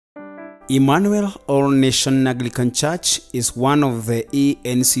Emmanuel All Nation Aglican Church is one of the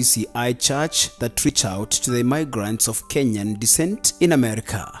ENCCI church that reach out to the migrants of Kenyan descent in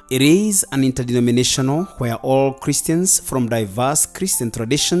America. It is an interdenominational where all Christians from diverse Christian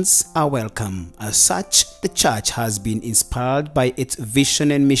traditions are welcome. As such, the church has been inspired by its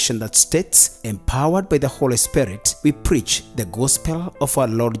vision and mission that states, empowered by the Holy Spirit, we preach the gospel of our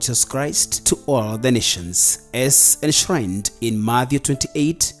Lord Jesus Christ to all the nations, as enshrined in Matthew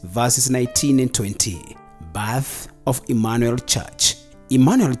 28 verses 19 and 20. Birth of Emmanuel Church.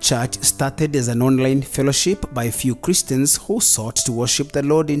 Emmanuel Church started as an online fellowship by a few Christians who sought to worship the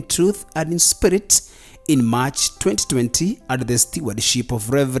Lord in truth and in spirit in March 2020 under the stewardship of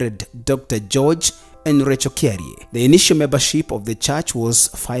Reverend Dr. George and Rachel Kiarie. The initial membership of the church was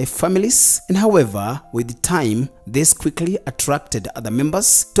 5 families, and however, with time, this quickly attracted other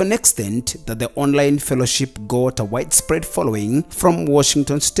members to an extent that the online fellowship got a widespread following from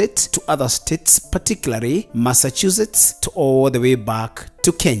Washington State to other states, particularly Massachusetts, to all the way back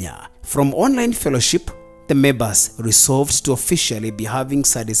to Kenya. From online fellowship, the members resolved to officially be having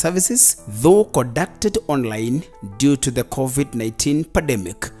Sunday services, though conducted online due to the COVID-19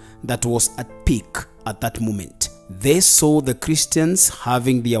 pandemic that was at peak at that moment. They saw the Christians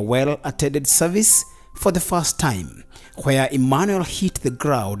having their well-attended service for the first time, where Emmanuel hit the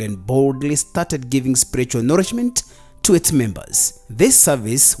ground and boldly started giving spiritual nourishment to its members. This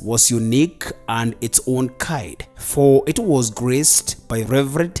service was unique and its own kind, for it was graced by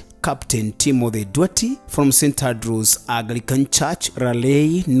Reverend Captain Timothy Duarte from St. Andrew's Aglican Church,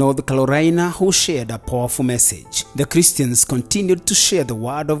 Raleigh, North Carolina, who shared a powerful message. The Christians continued to share the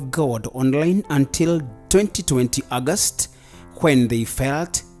word of God online until 2020 August, when they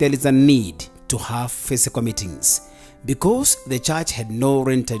felt there is a need to have physical meetings. Because the church had no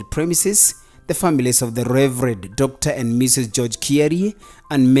rented premises, the families of the Reverend Dr. and Mrs. George Kiarie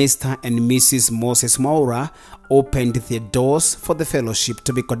and Mr. and Mrs. Moses Maura opened their doors for the fellowship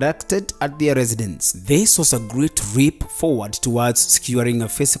to be conducted at their residence. This was a great leap forward towards securing a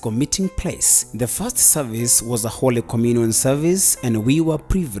physical meeting place. The first service was a Holy Communion service, and we were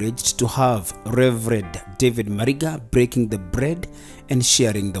privileged to have Reverend David Mariga breaking the bread and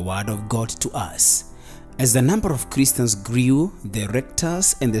sharing the word of God to us. As the number of Christians grew, the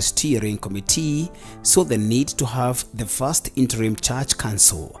rectors and the steering committee saw the need to have the first interim church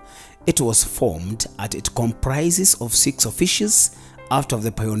council. It was formed and it comprises of 6 officials out of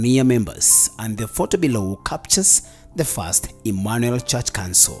the pioneer members, and the photo below captures the first Emmanuel Church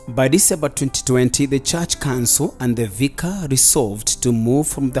Council. By December 2020, the church council and the vicar resolved to move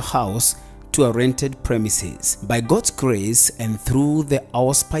from the house to a rented premises. By God's grace and through the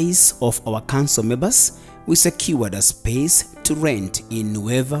auspice of our council members, we secured a space to rent in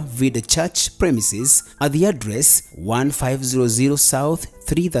Nueva Vida Church premises at the address 1500 South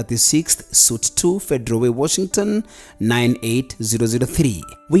 336th Suite 2 Federal Way, Washington 98003.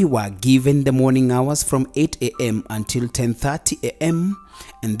 We were given the morning hours from 8 a.m. until 10:30 a.m.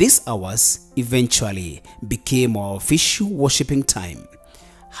 and these hours eventually became our official worshiping time.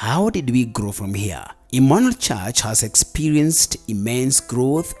 How did we grow from here? Emmanuel Church has experienced immense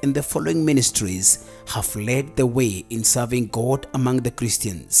growth, and the following ministries have led the way in serving God among the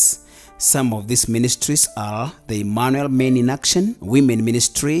Christians. Some of these ministries are the Emmanuel Men in Action, Women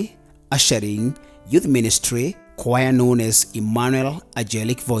Ministry, Ushering, Youth Ministry, choir known as Emmanuel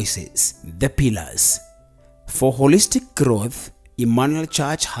Angelic Voices. The pillars. For holistic growth, Emmanuel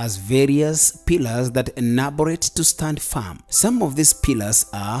Church has various pillars that enable it to stand firm. Some of these pillars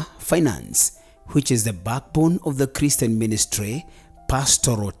are finance, which is the backbone of the Christian ministry,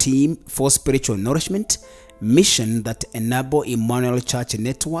 pastoral team for spiritual nourishment, mission that enable Emmanuel Church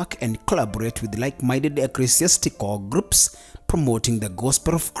network and collaborate with like-minded ecclesiastical groups promoting the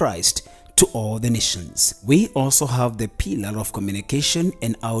gospel of Christ to all the nations. We also have the pillar of communication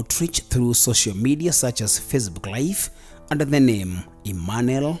and outreach through social media such as Facebook Live under the name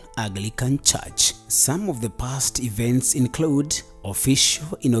Emmanuel Aglican Church. Some of the past events include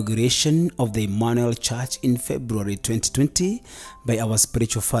official inauguration of the Emmanuel Church in February 2020 by our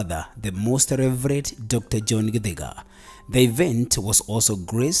spiritual father, the Most Reverend Dr. John Githega. The event was also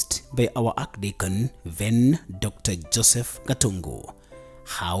graced by our Archdeacon, then Dr. Joseph Gatungu,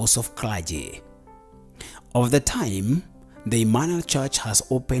 House of Clergy. Of the time, the Emmanuel Church has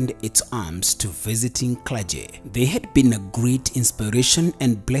opened its arms to visiting clergy. They had been a great inspiration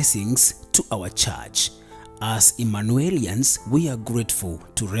and blessings to our church. As Emmanuelians, we are grateful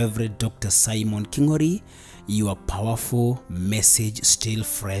to Reverend Dr. Simon Kingori, your powerful message still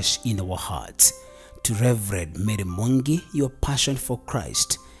fresh in our hearts. To Reverend Mary Mwangi, your passion for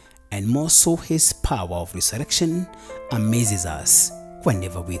Christ, and more so his power of resurrection amazes us.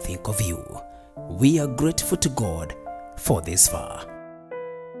 whenever we think of you. We are grateful to God for this far.